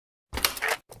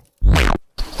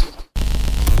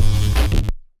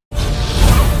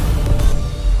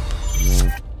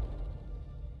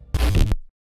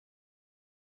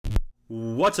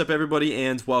What's up, everybody,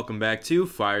 and welcome back to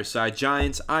Fireside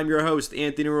Giants. I'm your host,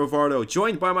 Anthony Rivardo,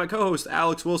 joined by my co-host,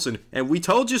 Alex Wilson. And we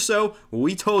told you so.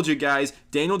 We told you guys.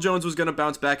 Daniel Jones was going to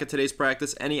bounce back at today's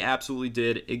practice, and he absolutely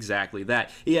did exactly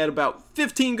that. He had about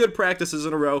 15 good practices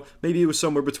in a row. Maybe it was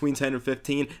somewhere between 10 and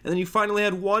 15. And then he finally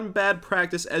had one bad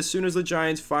practice as soon as the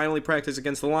Giants finally practiced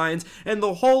against the Lions. And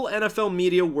the whole NFL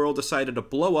media world decided to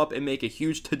blow up and make a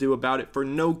huge to-do about it for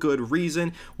no good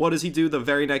reason. What does he do the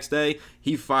very next day?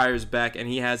 He fires back, and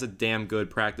he has a damn good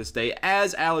practice day,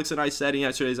 as Alex and I said in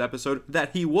yesterday's episode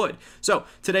that he would. So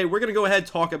today we're going to go ahead and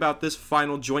talk about this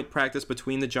final joint practice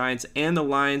between the Giants and the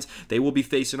Lions. They will be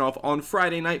facing off on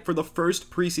Friday night for the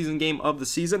first preseason game of the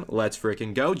season. Let's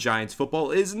freaking go. Giants football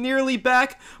is nearly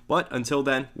back, but until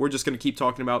then, we're just going to keep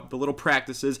talking about the little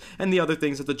practices and the other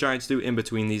things that the Giants do in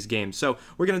between these games. So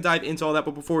we're going to dive into all that,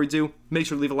 but before we do, make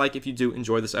sure to leave a like if you do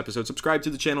enjoy this episode. Subscribe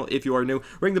to the channel if you are new.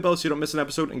 Ring the bell so you don't miss an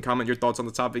episode, and comment your thoughts on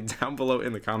the topic down below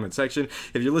in the comment section.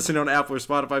 If you're listening on Apple or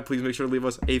Spotify, please make sure to leave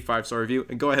us a 5-star review,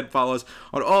 and go ahead and follow us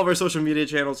on all of our social media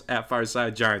channels at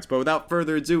Fireside Giants. But without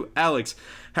further ado, Alex,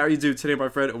 how are you doing today, my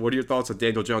friend? What are your thoughts on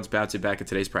Daniel Jones bouncing back in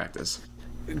today's practice?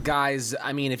 Guys,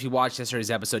 I mean, if you watched yesterday's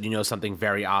episode, you know something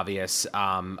very obvious.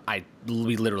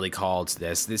 We literally called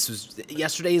this. This was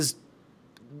yesterday's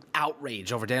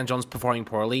outrage over Dan Jones performing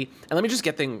poorly. And let me just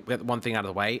get one thing out of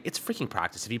the way. It's freaking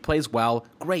practice. If he plays well,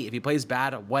 great. If he plays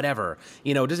bad, whatever.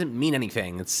 You know, it doesn't mean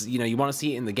anything. It's, you know, you want to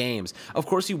see it in the games. Of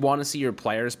course, you want to see your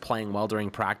players playing well during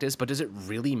practice, but does it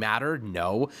really matter?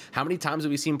 No. How many times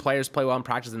have we seen players play well in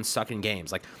practice and suck in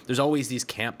games? Like, there's always these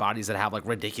camp bodies that have like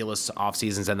ridiculous off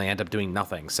seasons and they end up doing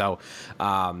nothing. So,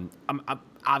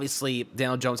 obviously,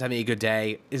 Daniel Jones having a good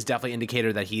day is definitely an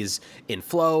indicator that he's in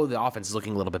flow. The offense is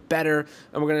looking a little bit better,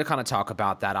 and we're going to kind of talk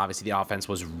about that. Obviously, the offense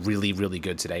was really, really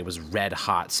good today. It was red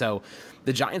hot. So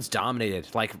the Giants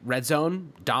dominated, like red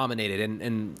zone dominated,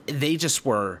 and they just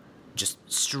were just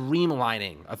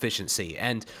streamlining efficiency.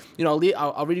 And, you know,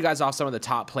 I'll read you guys off some of the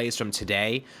top plays from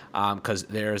today because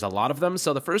there's a lot of them.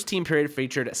 So the first team period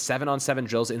featured 7-on-7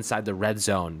 drills inside the red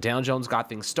zone. Daniel Jones got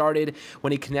things started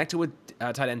when he connected with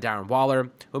tight end Darren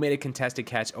Waller, who made a contested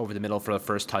catch over the middle for the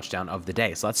first touchdown of the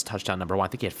day. So that's touchdown number 1. I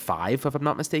think he had 5, if I'm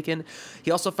not mistaken.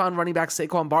 He also found running back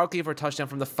Saquon Barkley for a touchdown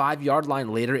from the 5-yard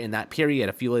line later in that period.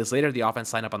 A few days later, the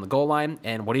offense lined up on the goal line,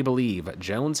 and what do you believe?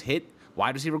 Jones hit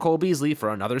wide receiver Cole Beasley for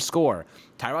another score.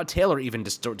 Tyrod Taylor even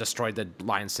destroyed the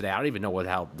Lions today. I don't even know what the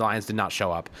hell. The Lions did not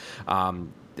show up. I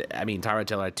mean, Tyrod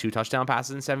Taylor had 2 touchdown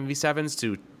passes in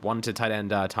 7v7s, one to tight end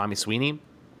Tommy Sweeney.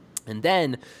 And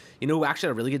then, you know who actually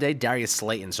had a really good day? Darius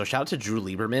Slayton. So shout out to Drew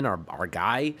Lieberman, our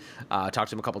guy.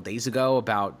 Talked to him a couple days ago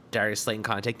about Darius Slayton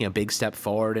kind of taking a big step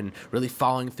forward and really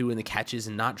following through in the catches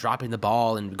and not dropping the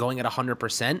ball and going at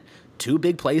 100%. 2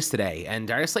 big plays today, and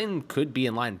Darius Slayton could be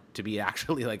in line to be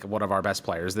actually like one of our best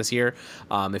players this year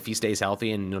if he stays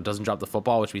healthy and, you know, doesn't drop the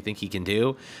football, which we think he can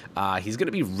do. He's going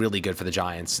to be really good for the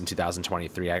Giants in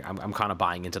 2023. I'm kind of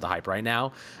buying into the hype right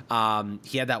now.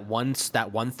 He had that one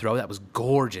throw that was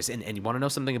gorgeous, and you want to know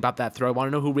something about that throw? I want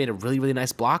to know who made a really, really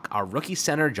nice block? Our rookie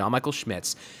center, John Michael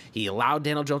Schmitz. He allowed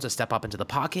Daniel Jones to step up into the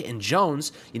pocket, and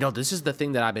Jones, you know, this is the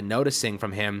thing that I've been noticing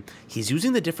from him. He's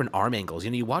using the different arm angles.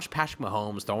 You know, you watch Patrick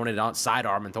Mahomes throwing it on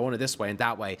sidearm and throwing it this way and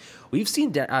that way. We've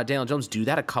seen Daniel Jones do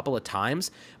that a couple of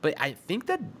times, but I think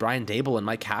that Brian Daboll and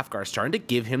Mike Kafka are starting to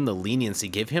give him the leniency,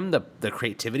 give him the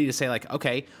creativity to say, like,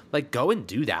 okay, like, go and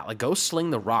do that. Like, go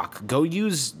sling the rock. Go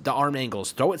use the arm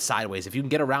angles. Throw it sideways. If you can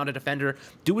get around a defender,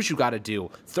 do what you got to do.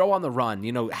 Throw on the run.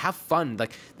 You know, have fun.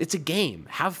 Like, it's a game.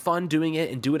 Have fun doing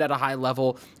it and do it at a high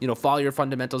level. You know, follow your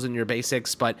fundamentals and your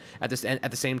basics, but at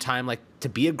the same time, like, to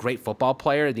be a great football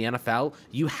player in the NFL,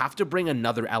 you have to bring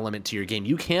another element to your game.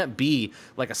 You can't be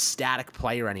like a static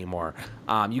player anymore.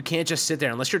 You can't just sit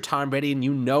there unless you're Tom Brady and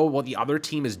you know what the other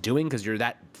team is doing because you're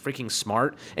that freaking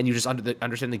smart and you just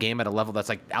understand the game at a level that's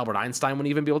like Albert Einstein wouldn't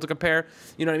even be able to compare.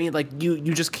 You know what I mean? Like,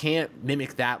 you just can't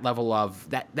mimic that level of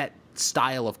that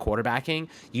style of quarterbacking.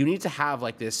 You need to have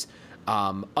like this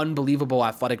unbelievable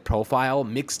athletic profile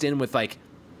mixed in with, like,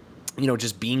 you know,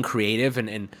 just being creative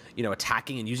and you know,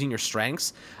 attacking and using your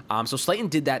strengths. So Slayton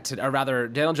did that, or rather,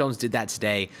 Daniel Jones did that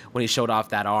today when he showed off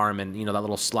that arm and, you know, that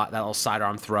little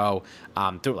sidearm throw,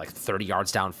 threw it like 30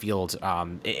 yards downfield.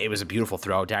 It was a beautiful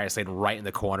throw. Darius Slayton right in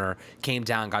the corner, came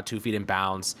down, got 2 feet in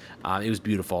bounds. It was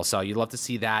beautiful. So you'd love to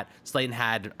see that. Slayton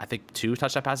had, I think, 2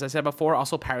 touchdown passes, I said before.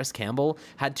 Also, Paris Campbell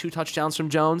had 2 touchdowns from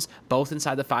Jones, both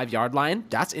inside the 5-yard line.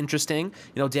 That's interesting.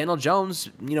 You know, Daniel Jones,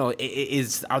 you know, are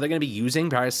they going to be using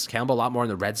Paris Campbell Campbell a lot more in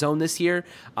the red zone this year.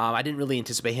 I didn't really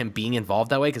anticipate him being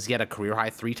involved that way because he had a career-high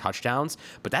 3 touchdowns.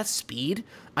 But that speed,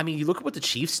 I mean, you look at what the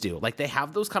Chiefs do. Like, they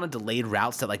have those kind of delayed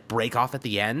routes that, like, break off at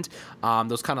the end.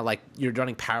 Those kind of, like, you're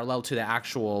running parallel to the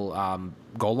actual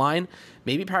goal line.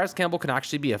 Maybe Paris Campbell can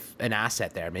actually be an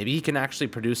asset there. Maybe he can actually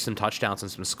produce some touchdowns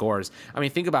and some scores. I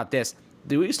mean, think about this.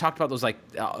 We always talked about those, Dave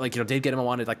Gettleman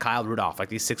wanted, like, Kyle Rudolph, like,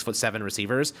 these 6'7"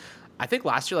 receivers. I think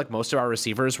last year, like, most of our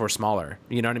receivers were smaller.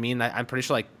 You know what I mean? I'm pretty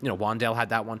sure, like, Wandale had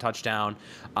that 1 touchdown.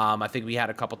 I think we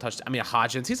had a couple touchdowns. I mean,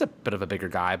 Hodgins, he's a bit of a bigger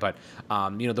guy, but,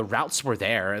 the routes were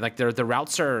there. Like, the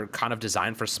routes are kind of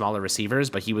designed for smaller receivers,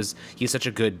 but he's such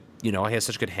a good, he has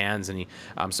such good hands and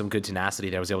some good tenacity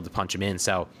that was able to punch him in.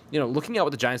 So, looking at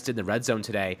what the Giants did in the red zone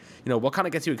today, what kind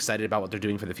of gets you excited about what they're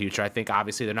doing for the future? I think,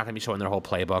 obviously, they're not going to be showing their whole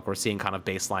playbook. We're seeing kind of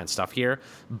baseline stuff here,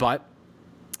 but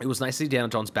it was nice to see Daniel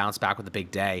Jones bounce back with a big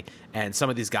day. And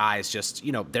some of these guys just,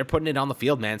 they're putting it on the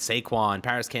field, man. Saquon,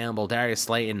 Paris Campbell, Darius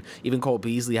Slayton, even Cole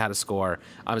Beasley had a score.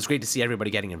 It's great to see everybody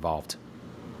getting involved.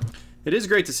 It is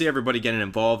great to see everybody getting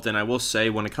involved, and I will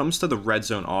say, when it comes to the red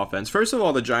zone offense, first of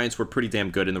all, the Giants were pretty damn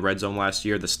good in the red zone last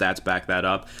year. The stats back that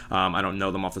up. I don't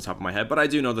know them off the top of my head, but I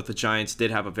do know that the Giants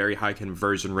did have a very high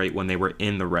conversion rate when they were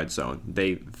in the red zone.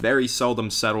 They very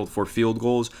seldom settled for field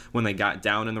goals when they got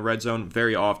down in the red zone.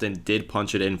 Very often did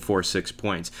punch it in for 6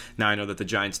 points. Now, I know that the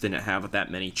Giants didn't have that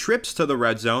many trips to the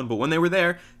red zone, but when they were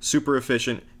there, super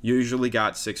efficient, usually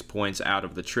got 6 points out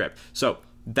of the trip. So,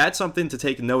 that's something to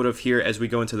take note of here as we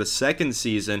go into the second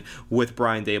season with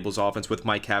Brian Daboll's offense, with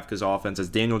Mike Kafka's offense. As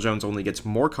Daniel Jones only gets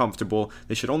more comfortable,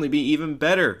 they should only be even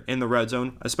better in the red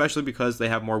zone, especially because they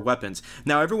have more weapons.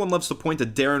 Now, everyone loves to point to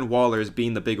Darren Waller as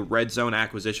being the big red zone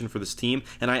acquisition for this team,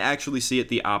 and I actually see it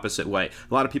the opposite way.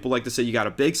 A lot of people like to say you got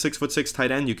a big 6'6"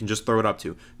 tight end you can just throw it up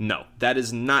to. No, that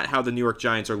is not how the New York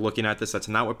Giants are looking at this. That's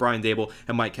not what Brian Daboll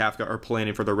and Mike Kafka are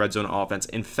planning for their red zone offense.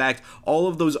 In fact, all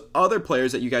of those other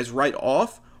players that you guys write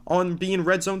off on being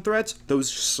red zone threats, those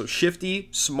shifty,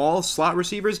 small slot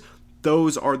receivers,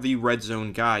 those are the red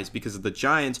zone guys, because the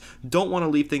Giants don't want to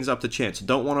leave things up to chance.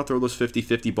 Don't want to throw those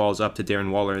 50-50 balls up to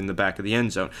Darren Waller in the back of the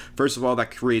end zone. First of all,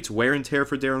 that creates wear and tear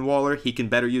for Darren Waller. He can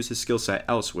better use his skill set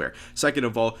elsewhere. Second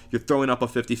of all, you're throwing up a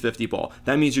 50-50 ball.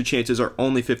 That means your chances are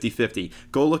only 50-50.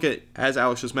 Go look at, as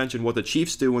Alex just mentioned, what the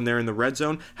Chiefs do when they're in the red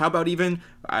zone. How about even,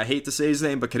 I hate to say his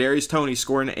name, but Kadarius Toney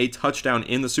scoring a touchdown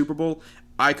in the Super Bowl?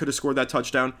 I could have scored that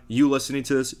touchdown. You listening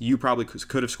to this, you probably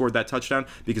could have scored that touchdown,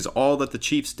 because all that the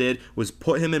Chiefs did was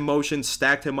put him in motion,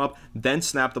 stacked him up, then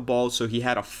snapped the ball so he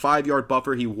had a 5-yard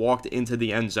buffer. He walked into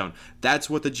the end zone. That's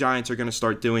what the Giants are going to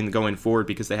start doing going forward,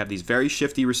 because they have these very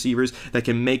shifty receivers that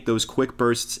can make those quick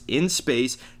bursts in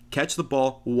space, catch the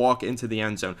ball, walk into the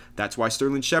end zone. That's why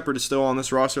Sterling Shepard is still on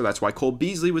this roster. That's why Cole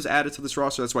Beasley was added to this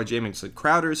roster. That's why Jamison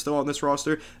Crowder is still on this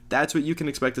roster. That's what you can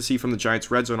expect to see from the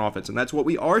Giants' red zone offense, and that's what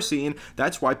we are seeing.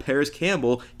 That's why Paris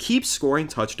Campbell keeps scoring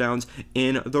touchdowns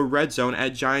in the red zone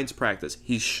at Giants practice.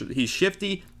 He's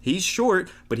shifty, he's short,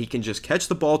 but he can just catch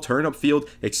the ball, turn upfield,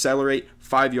 accelerate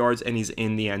 5 yards, and he's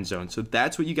in the end zone. So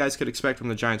that's what you guys could expect from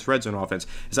the Giants' red zone offense.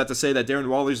 Is that to say that Darren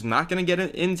Waller's not going to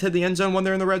get into the end zone when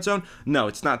they're in the red zone? No,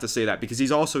 it's not to say that, because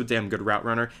he's also a damn good route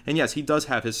runner. And yes, he does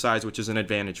have his size, which is an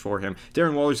advantage for him.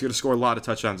 Darren Waller's going to score a lot of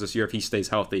touchdowns this year if he stays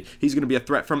healthy. He's going to be a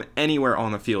threat from anywhere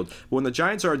on the field. But when the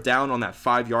Giants are down on that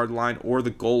 5-yard line or the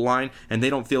goal line, and they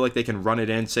don't feel like they can run it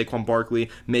in, Saquon Barkley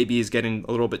maybe is getting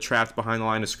a little bit trapped behind the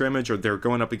line of scrimmage, or they're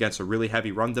going up against a really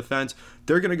heavy run defense,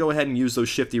 they're going to go ahead and use those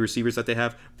shifty receivers that they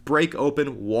have, break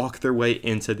open, walk their way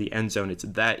into the end zone. It's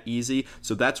that easy.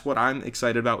 So that's what I'm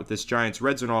excited about with this Giants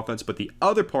red zone offense. But the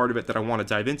other part of it that I want to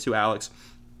dive into, Alex,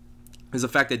 is the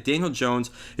fact that Daniel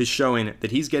Jones is showing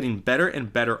that he's getting better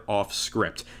and better off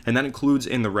script, and that includes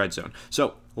in the red zone.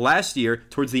 So last year,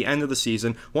 towards the end of the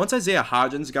season, once Isaiah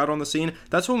Hodgins got on the scene,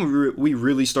 that's when we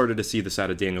really started to see this out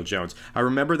of Daniel Jones. I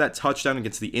remember that touchdown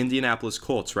against the Indianapolis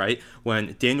Colts, right?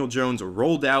 When Daniel Jones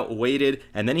rolled out, waited,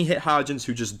 and then he hit Hodgins,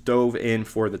 who just dove in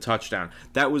for the touchdown.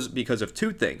 That was because of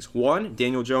two things. One,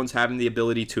 Daniel Jones having the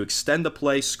ability to extend the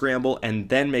play, scramble, and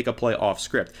then make a play off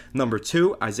script. Number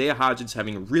two, Isaiah Hodgins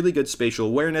having really good spatial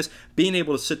awareness, being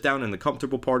able to sit down in the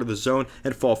comfortable part of the zone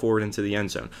and fall forward into the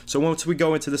end zone. So once we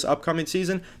go into this upcoming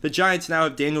season, the Giants now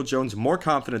have Daniel Jones more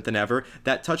confident than ever.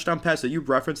 That touchdown pass that you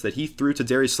referenced that he threw to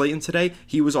Darius Slayton today,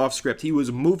 he was off script. He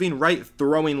was moving right,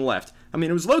 throwing left. I mean,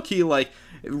 it was low-key like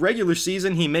regular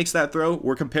season, he makes that throw.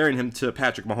 We're comparing him to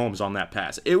Patrick Mahomes on that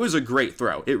pass. It was a great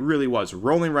throw. It really was.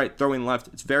 Rolling right, throwing left.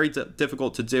 It's very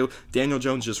difficult to do. Daniel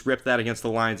Jones just ripped that against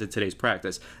the Lions in today's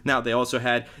practice. Now, they also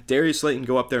had Darius Slayton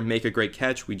go up there and make a great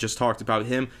catch. We just talked about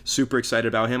him. Super excited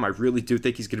about him. I really do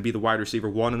think he's going to be the wide receiver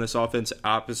one in this offense,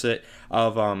 opposite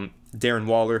of Darren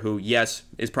Waller, who, yes,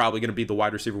 is probably going to be the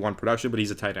wide receiver one production, but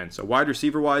he's a tight end. So wide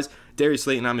receiver-wise, Darius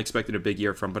Slayton, I'm expecting a big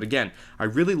year from. But again, I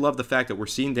really love the fact that we're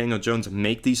seeing Daniel Jones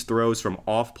make these throws from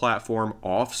off-platform,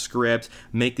 off-script,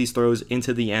 make these throws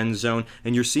into the end zone,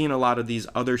 and you're seeing a lot of these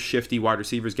other shifty wide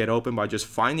receivers get open by just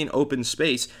finding open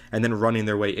space and then running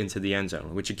their way into the end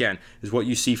zone, which again is what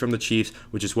you see from the Chiefs,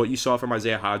 which is what you saw from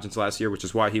Isaiah Hodgins last year, which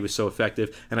is why he was so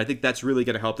effective. And I think that's really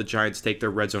going to help the Giants take their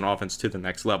red zone offense to the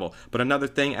next level. But another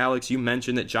thing, Alex, you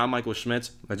mentioned that John Michael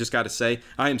Schmitz, I just got to say,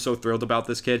 I am so thrilled about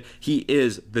this kid. He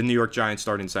is the New York Giants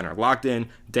starting center. Locked in,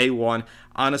 day one.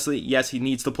 Honestly, yes, he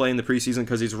needs to play in the preseason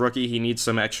because he's a rookie. He needs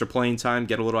some extra playing time,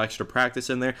 get a little extra practice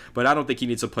in there, but I don't think he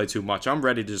needs to play too much. I'm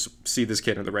ready to just see this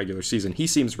kid in the regular season. He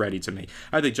seems ready to me.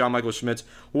 I think John Michael Schmitz,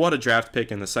 what a draft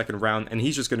pick in the second round, and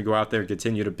he's just going to go out there and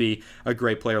continue to be a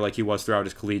great player like he was throughout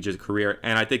his collegiate career,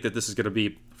 and I think that this is going to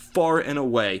be far and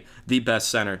away the best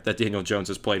center that Daniel Jones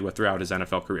has played with throughout his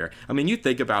NFL career. I mean, you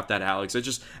think about that, Alex.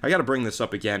 I got to bring this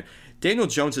up again. Daniel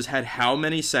Jones has had how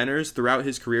many centers throughout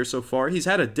his career so far? He's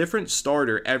had a different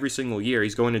starter every single year.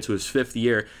 He's going into his 5th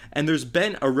year, and there's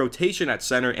been a rotation at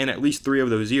center in at least 3 of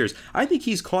those years. I think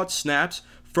he's caught snaps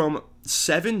from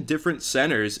 7 different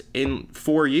centers in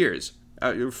 4 years.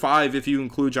 5 if you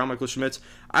include John Michael Schmitz.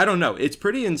 I don't know. It's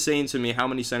pretty insane to me how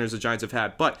many centers the Giants have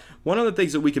had. But one of the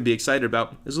things that we can be excited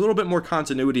about is a little bit more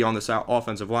continuity on this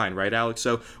offensive line, right, Alex?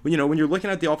 So, when you're looking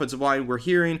at the offensive line, we're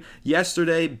hearing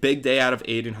yesterday, big day out of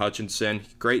Aiden Hutchinson,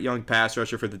 great young pass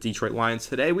rusher for the Detroit Lions.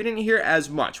 Today, we didn't hear as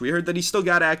much. We heard that he still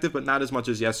got active, but not as much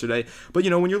as yesterday. But,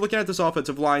 when you're looking at this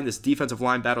offensive line, this defensive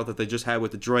line battle that they just had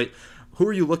with Detroit, who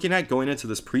are you looking at going into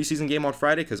this preseason game on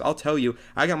Friday? Because I'll tell you,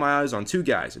 I got my eyes on 2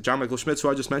 guys, John Michael Schmitz, who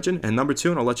I just mentioned, and number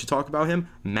 2, and I'll let you talk about him,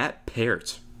 Matt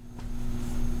Peart.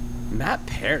 Matt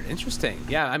Peart, interesting.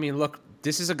 Yeah, I mean, look,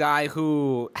 this is a guy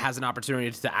who has an opportunity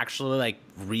to actually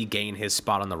regain his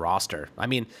spot on the roster. I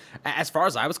mean, as far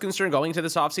as I was concerned going into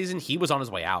this offseason, he was on his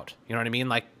way out. You know what I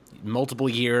mean? Multiple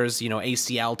years,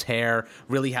 ACL tear,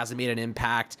 really hasn't made an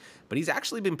impact, but he's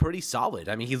actually been pretty solid.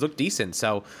 I mean, he looked decent.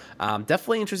 So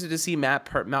definitely interested to see Matt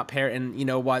Peart. And you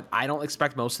know what? I don't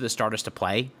expect most of the starters to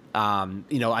play.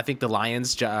 I think the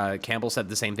Lions, Campbell said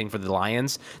the same thing for the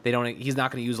Lions. He's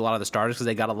not going to use a lot of the starters because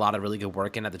they got a lot of really good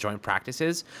work in at the joint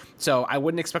practices. So I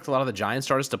wouldn't expect a lot of the Giants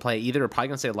starters to play either. We're probably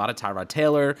going to see a lot of Tyrod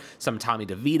Taylor, some Tommy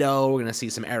DeVito. We're going to see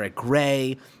some Eric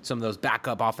Gray, some of those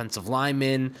backup offensive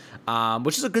linemen,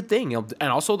 which is a good thing. And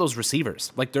also those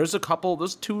receivers. There's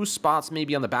 2 spots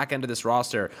maybe on the back end of this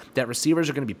roster that receivers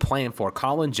are going to be playing for.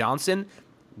 Colin Johnson,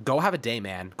 go have a day,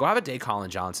 man. Go have a day, Colin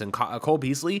Johnson. Cole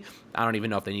Beasley, I don't even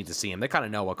know if they need to see him. They kind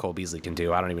of know what Cole Beasley can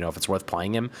do. I don't even know if it's worth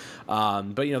playing him.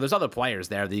 But, there's other players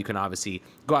there that you can obviously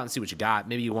go out and see what you got.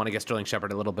 Maybe you want to get Sterling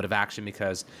Shepard a little bit of action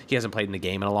because he hasn't played in the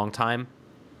game in a long time.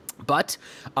 But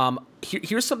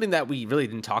here's something that we really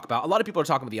didn't talk about. A lot of people are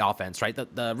talking about the offense, right?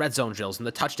 The red zone drills and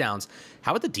the touchdowns.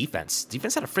 How about the defense?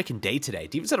 Defense had a freaking day today.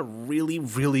 Defense had a really,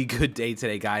 really good day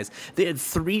today, guys. They had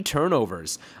 3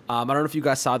 turnovers. I don't know if you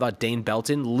guys saw that Dane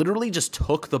Belton literally just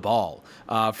took the ball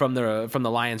from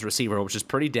the Lions receiver, which is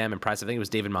pretty damn impressive. I think it was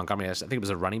David Montgomery. I think it was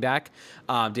a running back,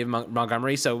 David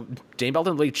Montgomery. So Dane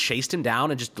Belton literally chased him down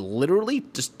and just literally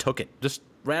just took it. Just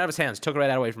ran out of his hands, took it right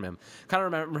away from him.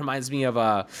 Kind of reminds me of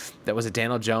that was it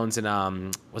Daniel Jones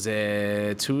and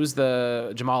who's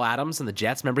the Jamal Adams and the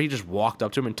Jets. Remember, he just walked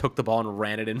up to him and took the ball and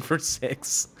ran it in for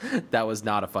 6. That was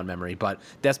not a fun memory, but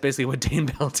that's basically what Dane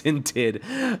Belton did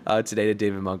today to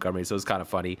David Montgomery. So it was kind of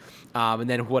funny. And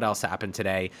then what else happened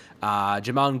today?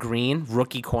 Jamon Green,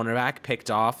 rookie cornerback,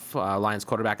 picked off Lions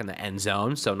quarterback in the end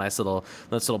zone. So nice little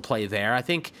play there. I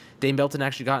think Dane Belton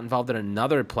actually got involved in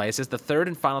another play. It's the 3rd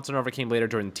and final turnover came later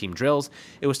during the team drills.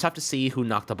 It was tough to see who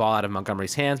knocked the ball out of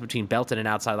Montgomery's hands between Belton and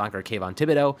outside linebacker Kayvon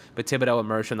Thibodeau, but Thibodeau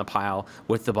emerged from the pile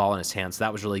with the ball in his hands. So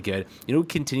that was really good. Who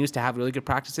continues to have really good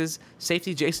practices?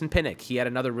 Safety Jason Pinnock. He had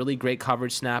another really great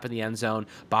coverage snap in the end zone.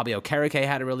 Bobby Okereke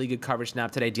had a really good coverage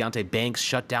snap today. Deontay Banks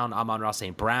shut down Amon-Ra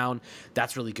St. Brown.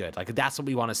 That's really good. That's what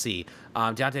we want to see.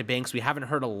 Deontay Banks, we haven't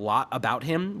heard a lot about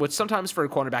him, which sometimes for a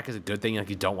cornerback is a good thing.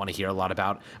 You don't want to hear a lot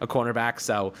about a cornerback,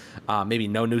 so maybe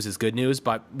no news is good news,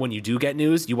 but when you do get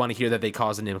news, you want to hear that they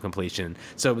caused an incompletion.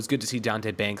 So it was good to see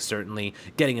Deontay Banks certainly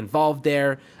getting involved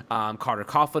there. Carter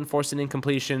Coughlin forced an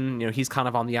incompletion. He's kind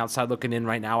of on the outside looking in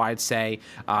right now, I'd say.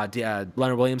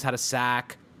 Leonard Williams had a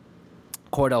sack.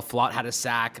 Cordell Flott had a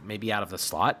sack, maybe out of the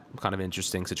slot. Kind of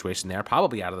interesting situation there.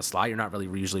 Probably out of the slot. You're not really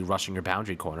usually rushing your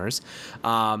boundary corners.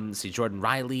 See Jordan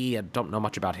Riley. I don't know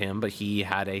much about him, but he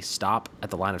had a stop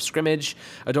at the line of scrimmage.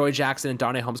 Adoree Jackson and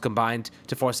Darnay Holmes combined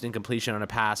to force an incompletion on a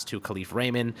pass to Khalif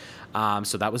Raymond.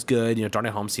 So that was good. Darnay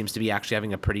Holmes seems to be actually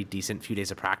having a pretty decent few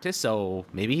days of practice. So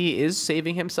maybe he is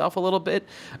saving himself a little bit.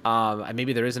 And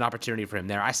maybe there is an opportunity for him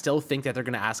there. I still think that they're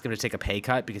going to ask him to take a pay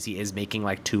cut because he is making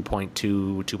like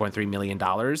 $2.3 million.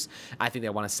 I think they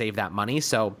want to save that money.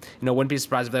 So, wouldn't be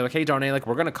surprised if they're like, hey, Darnay, like,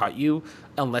 we're going to cut you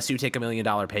unless you take $1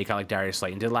 million pay cut like Darius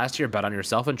Slayton did last year. Bet on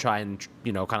yourself and try and,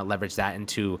 kind of leverage that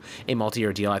into a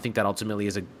multi-year deal. I think that ultimately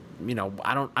is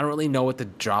I don't really know what the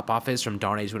drop-off is from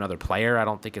Darnay to another player. I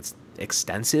don't think it's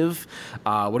extensive.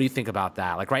 What do you think about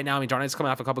that? Like right now, Darnay's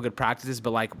coming off a couple good practices, but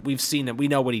like we've seen him, we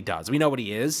know what he does. We know what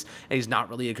he is, and he's not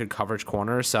really a good coverage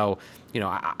corner. So,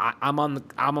 I'm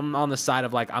on the side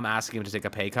of like I'm asking him to take a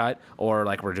pay cut, or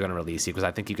like we're going to release you because I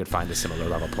think you could find a similar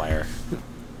level player.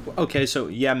 Okay, so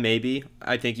yeah, maybe.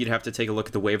 I think you'd have to take a look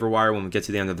at the waiver wire when we get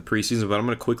to the end of the preseason, but I'm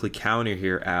going to quickly counter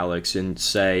here, Alex, and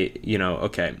say,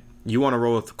 okay, you want to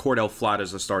roll with Cordell Flott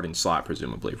as the starting slot,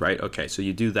 presumably, right? Okay, so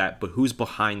you do that, but who's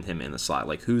behind him in the slot?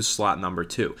 Like, who's slot number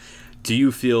 2? Do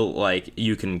you feel like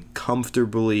you can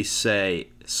comfortably say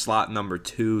slot number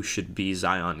 2 should be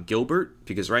Zion Gilbert?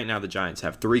 Because right now the Giants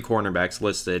have 3 cornerbacks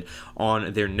listed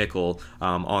on their nickel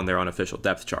on their unofficial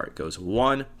depth chart. It goes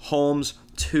 1, Holmes,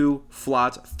 2,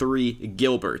 Flott, 3,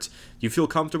 Gilbert. You feel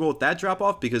comfortable with that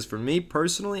drop-off? Because for me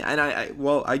personally, and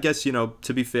I guess,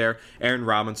 to be fair, Aaron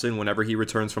Robinson, whenever he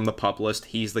returns from the PUP list,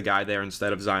 he's the guy there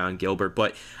instead of Zion Gilbert.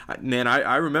 But, man,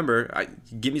 I remember,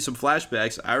 give me some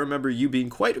flashbacks, I remember you being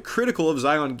quite critical of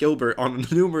Zion Gilbert on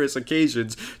numerous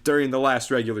occasions during the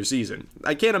last regular season.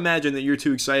 I can't imagine that you're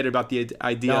too excited about the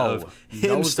idea of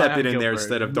him stepping in there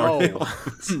instead of Darnay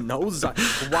Holmes. No,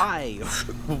 why?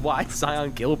 Why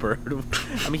Zion Gilbert?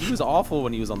 He was awful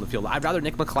when he was on the field. I'd rather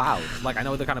Nick McLeod. Like, I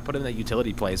know they're kind of put him in that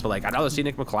utility place, but like I'd rather see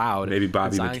Nick McLeod. Maybe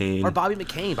Bobby McCain. Or Bobby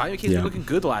McCain. Bobby McCain's been looking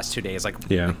good the last 2 days. Like,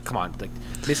 come on. Like,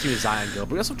 missing with Zion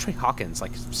Gilbert. Also Trey Hawkins.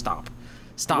 Like, stop.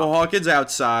 Well, Hawkins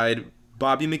outside.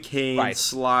 Bobby McCain,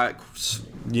 slot,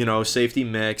 safety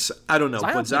mix. I don't know.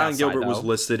 But Zion Gilbert was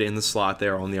listed in the slot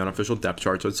there on the unofficial depth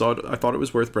chart, so I thought it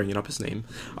was worth bringing up his name.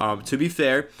 To be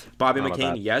fair, Bobby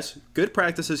McCain, yes, good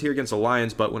practices here against the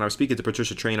Lions, but when I was speaking to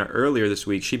Patricia Traynor earlier this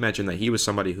week, she mentioned that he was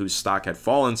somebody whose stock had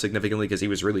fallen significantly because he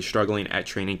was really struggling at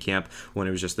training camp when it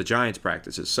was just the Giants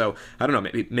practices. So, I don't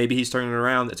know. Maybe he's turning it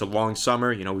around. It's a long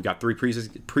summer. We got 3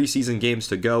 preseason games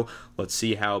to go. Let's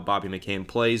see how Bobby McCain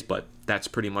plays, but that's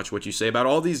pretty much what you say about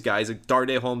all these guys,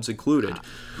 Darnay Holmes included.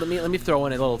 Let me throw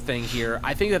in a little thing here.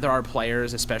 I think that there are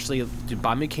players, especially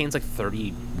Bobby McCain's like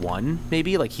 31,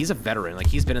 maybe. Like, he's a veteran. Like,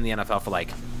 he's been in the NFL for like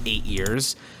 8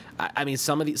 years.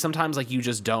 Sometimes like you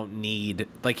just don't need,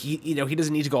 like, he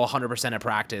doesn't need to go 100% at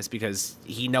practice because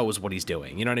he knows what he's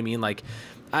doing. You know what I mean? Like,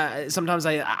 sometimes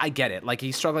I get it. Like,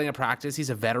 he's struggling at practice. He's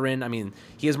a veteran.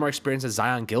 He has more experience than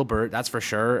Zion Gilbert. That's for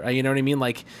sure. You know what I mean?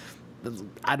 Like,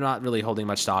 I'm not really holding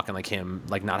much stock in like him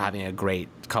like not having a great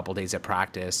couple days at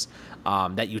practice.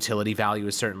 That utility value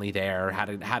is certainly there.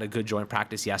 Had a good joint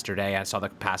practice yesterday. I saw the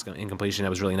pass incompletion. It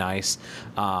was really nice.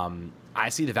 I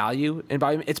see the value in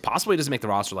Bobby. It's possible he doesn't make the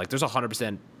roster. Like, there's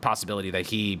 100% possibility that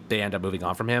they end up moving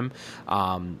on from him.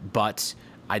 But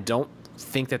I don't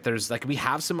think that there's like, we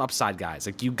have some upside guys.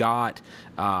 Like, you got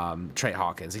Trey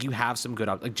Hawkins. Like, you have some good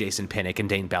like Jason Pinnock and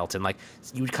Dane Belton. Like,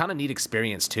 you kind of need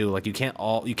experience too. Like, you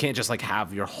can't just like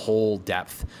have your whole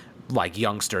depth like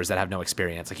youngsters that have no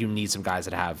experience. Like, you need some guys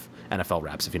that have NFL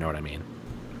reps, if you know what I mean.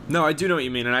 No, I do know what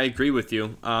you mean, and I agree with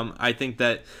you. I think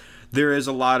that there is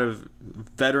a lot of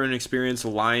veteran experience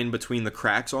lying between the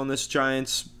cracks on this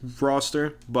Giants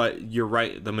roster, but you're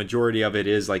right. The majority of it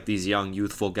is like these young,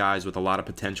 youthful guys with a lot of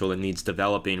potential that needs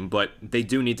developing, but they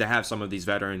do need to have some of these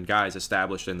veteran guys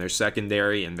established in their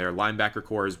secondary and their linebacker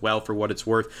core as well, for what it's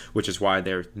worth, which is why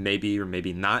they're maybe or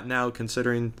maybe not now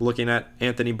considering looking at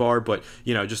Anthony Barr. But,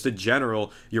 just in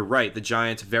general, you're right. The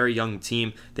Giants, very young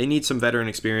team. They need some veteran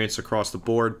experience across the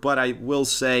board, but I will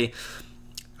say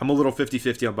I'm a little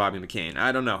 50-50 on Bobby McCain.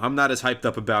 I don't know. I'm not as hyped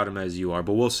up about him as you are,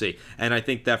 but we'll see. And I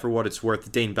think that for what it's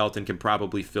worth, Dane Belton can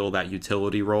probably fill that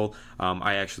utility role.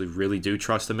 I actually really do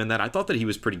trust him in that. I thought that he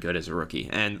was pretty good as a rookie.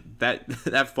 And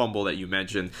that fumble that you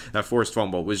mentioned, that forced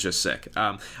fumble, was just sick.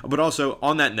 But also,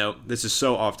 on that note, this is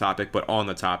so off topic, but on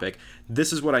the topic,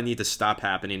 this is what I need to stop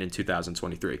happening in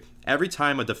 2023. Every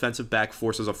time a defensive back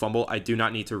forces a fumble, I do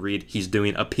not need to read he's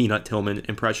doing a Peanut Tillman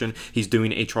impression. He's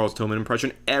doing a Charles Tillman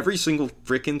impression. Every single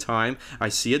freaking time I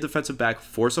see a defensive back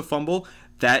force a fumble,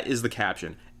 that is the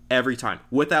caption. every time.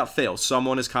 Without fail,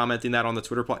 someone is commenting that on the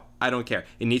Twitter plot. I don't care.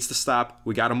 It needs to stop.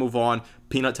 We got to move on.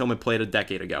 Peanut Tillman played a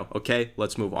decade ago. Okay,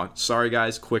 let's move on. Sorry,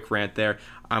 guys. Quick rant there.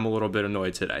 I'm a little bit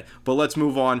annoyed today. But let's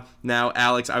move on. Now,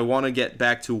 Alex, I want to get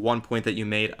back to one point that you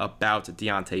made about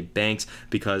Deonte Banks,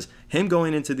 because him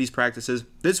going into these practices,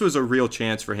 this was a real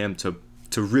chance for him to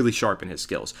really sharpen his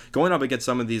skills. Going up against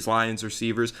some of these Lions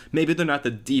receivers, maybe they're not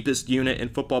the deepest unit in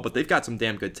football, but they've got some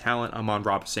damn good talent.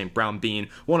 Amon-Ra St. Brown being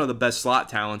one of the best slot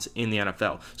talents in the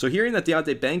NFL. So hearing that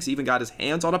Deonte Banks even got his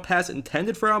hands on a pass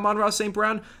intended for Amon-Ra St.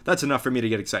 Brown, that's enough for me to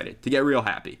get excited, to get real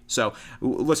happy. So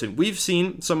listen, we've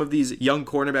seen some of these young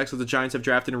cornerbacks that the Giants have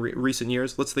drafted in recent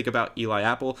years. Let's think about Eli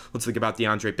Apple. Let's think about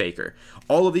DeAndre Baker.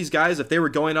 All of these guys, if they were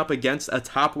going up against a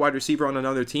top wide receiver on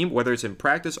another team, whether it's in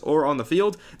practice or on the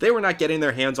field, they were not getting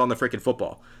their hands on the freaking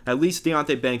football. At least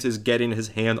Deonte Banks is getting his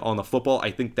hand on the football. I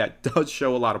think that does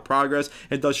show a lot of progress.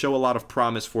 It does show a lot of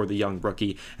promise for the young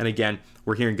rookie. And again,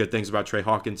 we're hearing good things about Trey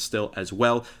Hawkins still as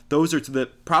well. Those are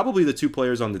probably the two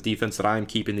players on the defense that I'm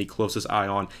keeping the closest eye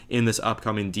on in this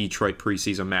upcoming Detroit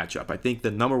preseason matchup. I think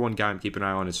the number one guy I'm keeping an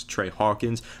eye on is Trey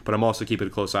Hawkins, but I'm also keeping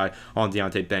a close eye on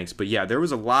Deonte Banks. But yeah, there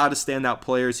was a lot of standout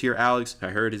players here, Alex. I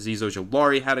heard Azeez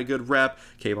Ojulari had a good rep.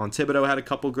 Kayvon Thibodeau had a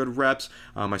couple good reps.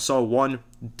 I saw one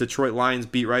Detroit Lions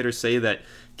beat writer say that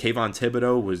Kayvon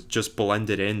Thibodeau was just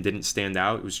blended in, didn't stand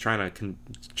out. He was trying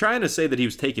to say that he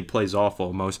was taking plays off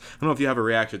almost. I don't know if you have a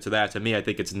reaction to that. To me, I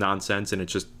think it's nonsense, and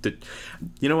it's just,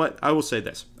 you know what? I will say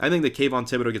this. I think that Kayvon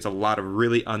Thibodeau gets a lot of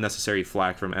really unnecessary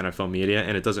flack from NFL media,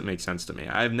 and it doesn't make sense to me.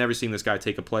 I've never seen this guy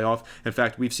take a play off. In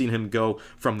fact, we've seen him go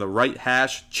from the right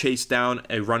hash, chase down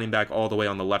a running back all the way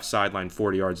on the left sideline,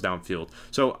 40 yards downfield.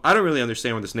 So I don't really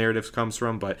understand where this narrative comes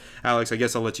from, but Alex, I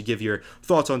guess I'll let you give your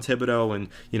thoughts on Thibodeau and,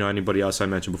 anybody else I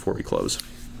mentioned before we close.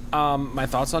 My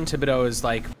thoughts on Thibodeau is,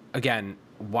 like, again,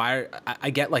 why I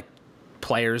get, like,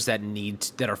 players that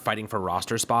are fighting for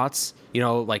roster spots,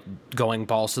 like going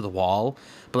balls to the wall,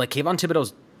 but like Kayvon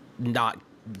Thibodeau's not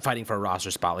fighting for a roster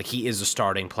spot. Like, he is a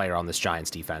starting player on this Giants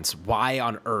defense. Why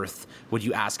on earth would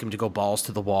you ask him to go balls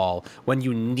to the wall when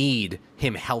you need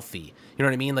him healthy? You know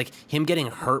what I mean? Like, him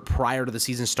getting hurt prior to the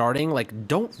season starting, like,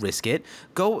 don't risk it.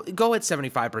 Go at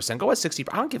 75%, go at 60%.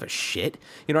 I don't give a shit.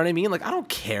 You know what I mean? Like, I don't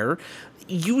care.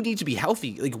 You need to be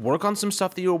healthy. Like, work on some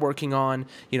stuff that you were working on.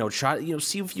 Try,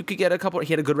 see if you could get a couple.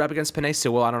 He had a good rep against Penei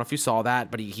Sewell. I don't know if you saw that,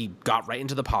 but he got right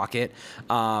into the pocket.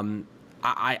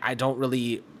 I don't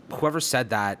really. Whoever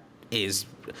said that is,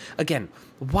 again,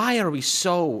 why are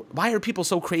people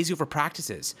so crazy over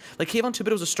practices? Like, Kayvon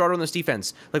Thibodeau's a starter on this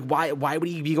defense. Like, why would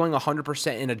he be going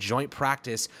 100% in a joint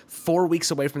practice 4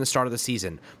 weeks away from the start of the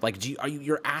season? Like,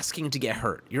 you're asking to get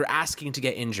hurt. You're asking to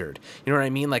get injured. You know what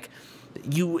I mean? Like,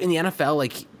 you in the NFL,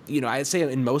 like, I'd say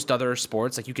in most other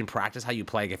sports, like, you can practice how you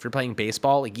play. Like, if you're playing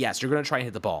baseball, like, yes, you're going to try and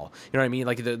hit the ball. You know what I mean?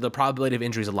 Like, the probability of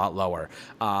injury is a lot lower.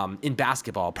 In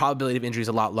basketball, probability of injury is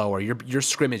a lot lower. You're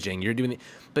scrimmaging. You're doing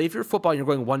but if you're football and you're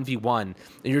going 1v1 and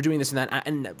you're doing this and that,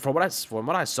 and from what I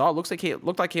saw, it looked like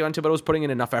Kayvon Thibodeau was putting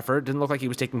in enough effort. It didn't look like he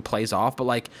was taking plays off, but,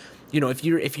 like,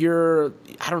 if you're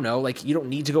I don't know, like, you don't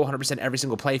need to go 100% every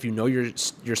single play if you know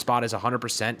your spot is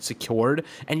 100% secured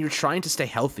and you're trying to stay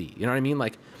healthy. You know what I mean?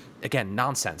 Like, again,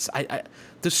 nonsense.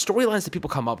 The storylines that people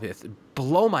come up with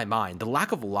blow my mind. The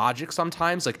lack of logic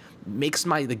sometimes, like, makes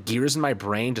the gears in my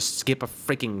brain just skip a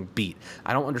freaking beat.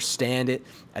 I don't understand it.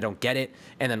 I don't get it.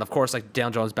 And then, of course, like,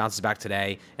 Daniel Jones bounces back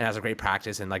today and has a great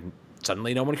practice, and, like,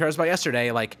 suddenly no one cares about yesterday.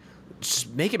 Like,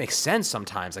 just make it make sense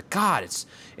sometimes. Like, God, it's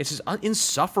just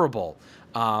insufferable.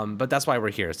 But that's why we're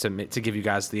here, to give you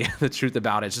guys the truth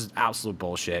about it. It's just absolute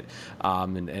bullshit.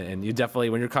 And you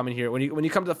definitely, when you're coming here, when you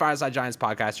come to the Fireside Giants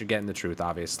podcast, you're getting the truth,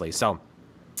 obviously. So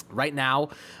right now,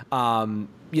 and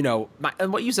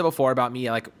what you said before about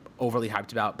me, like, overly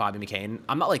hyped about Bobby McCain.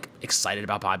 I'm not, like, excited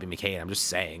about Bobby McCain. I'm just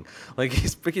saying, like,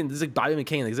 this is like Bobby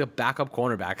McCain. Like, he's a backup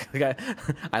cornerback. Like,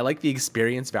 I like the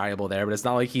experience variable there, but it's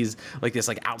not like he's like this,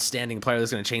 like, outstanding player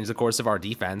that's going to change the course of our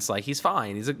defense. Like, he's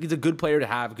fine. He's a good player to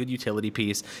have, good utility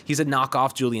piece. He's a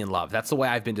knockoff Julian Love. That's the way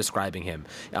I've been describing him.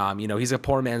 He's a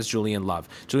poor man's Julian Love.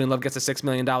 Julian Love gets a $6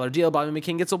 million deal. Bobby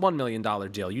McCain gets a $1 million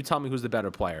deal. You tell me who's the better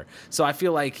player. So I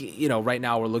feel like, right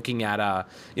now we're looking at a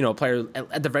player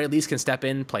at the very least can step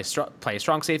in, play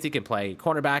strong safety, can play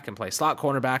cornerback, can play slot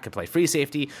cornerback, can play free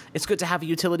safety. It's good to have a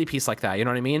utility piece like that. You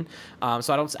know what I mean?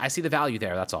 So I see the value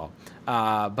there. That's all.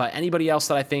 But anybody else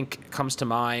that I think comes to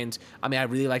mind, I mean, I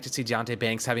really like to see Deonte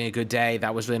Banks having a good day.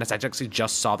 That was really nice. I actually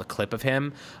just saw the clip of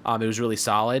him. It was really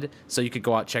solid. So you could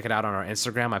go out, check it out on our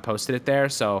Instagram. I posted it there.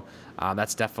 So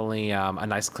that's definitely a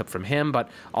nice clip from him. But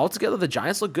altogether, the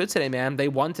Giants look good today, man. They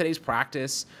won today's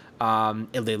practice.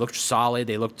 They looked solid.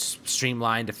 They looked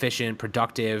streamlined, efficient,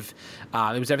 productive.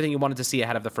 It was everything you wanted to see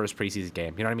ahead of the first preseason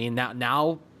game. You know what I mean?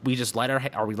 Now we just light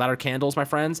our candles, my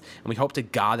friends, and we hope to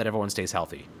God that everyone stays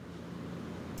healthy.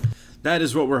 That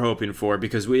is what we're hoping for,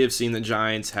 because we have seen the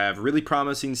Giants have really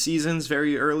promising seasons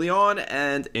very early on,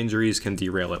 and injuries can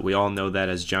derail it. We all know that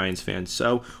as Giants fans.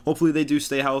 So hopefully they do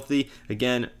stay healthy.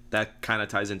 Again, that kind of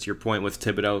ties into your point with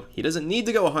Thibodeau. He doesn't need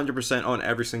to go 100% on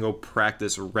every single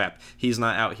practice rep. He's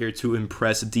not out here to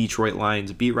impress Detroit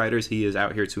Lions beat writers. He is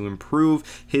out here to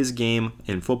improve his game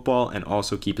in football and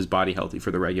also keep his body healthy for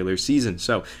the regular season.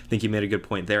 So I think you made a good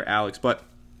point there, Alex. But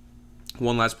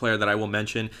one last player that I will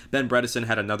mention, Ben Bredeson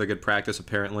had another good practice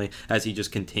apparently, as he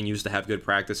just continues to have good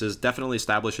practices, definitely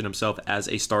establishing himself as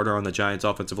a starter on the Giants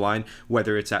offensive line,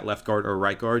 whether it's at left guard or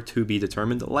right guard, to be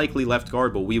determined. Likely left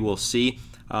guard, but we will see.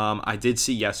 I did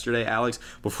see yesterday, Alex,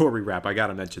 before we wrap, I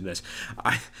gotta mention this.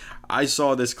 I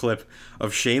saw this clip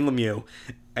of Shane Lemieux,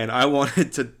 and I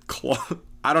wanted to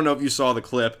I don't know if you saw the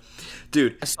clip.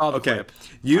 Dude, I saw the clip.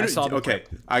 Clip.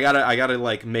 I gotta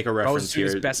like make a reference here.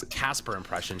 His best Casper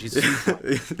impression.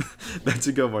 That's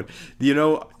a good one. You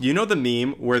know the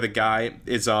meme where the guy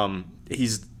is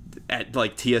he's at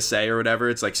like TSA or whatever.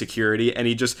 It's like security, and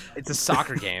it's a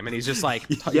soccer game, and he's just like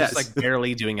yes. he's like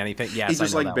barely doing anything. Yes, he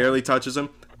just like barely touches him.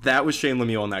 That was Shane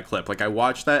Lemieux on that clip. Like I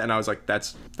watched that and I was like,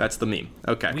 that's the meme.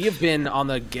 Okay. We have been on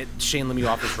the get Shane Lemieux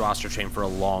off his roster train for a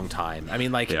long time. I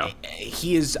mean, like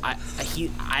he is. I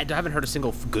haven't heard a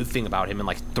single good thing about him in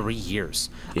like 3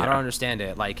 years. Yeah. I don't understand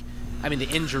it. Like, I mean, the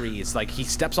injuries. Like he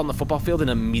steps on the football field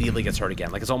and immediately gets hurt again.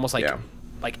 Like it's almost like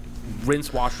like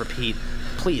rinse, wash, repeat.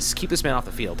 Please keep this man off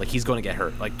the field. Like he's going to get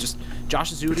hurt. Like just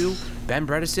Josh Azudu, Ben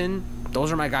Bredeson.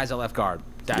 Those are my guys at left guard.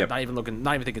 Not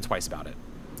even thinking twice about it.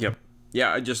 Yep.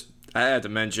 Yeah, I had to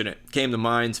mention it. Came to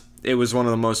mind. It was one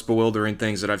of the most bewildering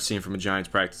things that I've seen from a Giants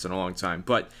practice in a long time.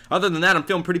 But other than that, I'm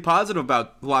feeling pretty positive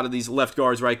about a lot of these left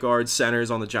guards, right guards,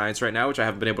 centers on the Giants right now, which I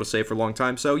haven't been able to say for a long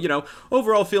time. So,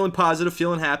 overall feeling positive,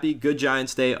 feeling happy. Good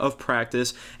Giants day of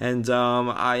practice. And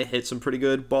I hit some pretty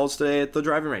good balls today at the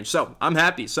driving range. So, I'm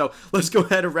happy. So, let's go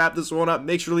ahead and wrap this one up.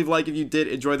 Make sure to leave a like if you did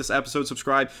enjoy this episode.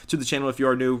 Subscribe to the channel if you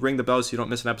are new. Ring the bell so you don't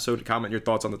miss an episode. Comment your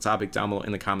thoughts on the topic down below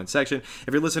in the comment section.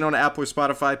 If you're listening on Apple or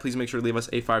Spotify, please make sure to leave us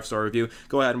a 5-star review.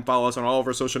 Go ahead and follow us on all of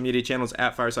our social media channels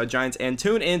at Fireside Giants, and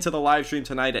tune in to the live stream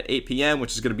tonight at 8 p.m.,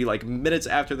 which is going to be like minutes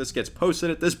after this gets posted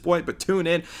at this point, but tune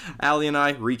in. Allie and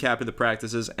I recapping the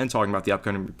practices and talking about the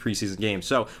upcoming preseason games.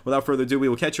 So without further ado, we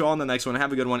will catch you all in the next one.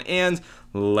 Have a good one, and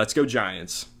let's go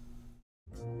Giants.